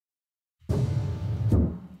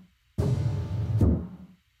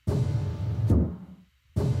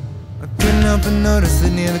up and noticed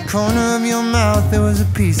that near the corner of your mouth there was a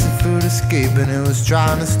piece of food escaping. It was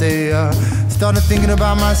trying to stay up. Started thinking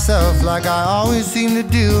about myself like I always seem to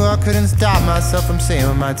do. I couldn't stop myself from saying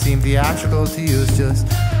with my team theatrical to you. It's just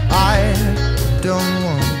I don't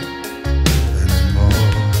want anymore.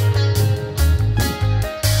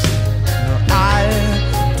 No, I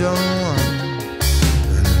don't want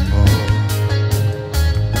anymore.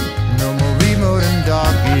 No more remote and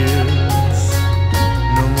dark years.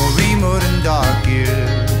 No more remote and dark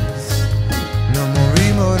years. No more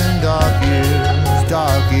remote and dark years.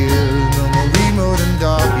 Dark years. No more remote and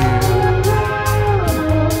dark years.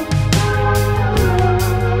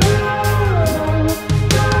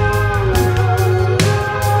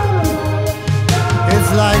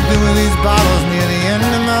 It's like there were these bottles near the end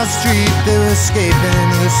of my street. They were escaping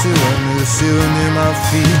into the sewer near my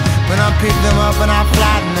feet. When I pick them up and I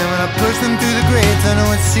flatten them and I push them through the grates, I know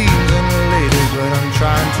it seems unrelated, but I'm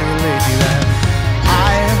trying to relate to that.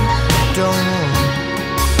 I don't want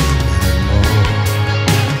anymore.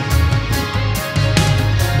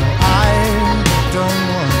 No, I don't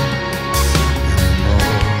want anymore.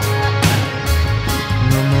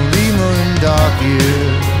 No more remote and dark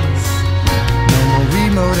years. No more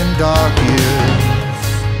remote and dark years.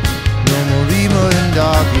 No more remote and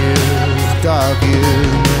dark years. Dark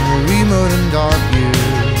years. No more remote and dark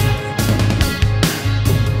years.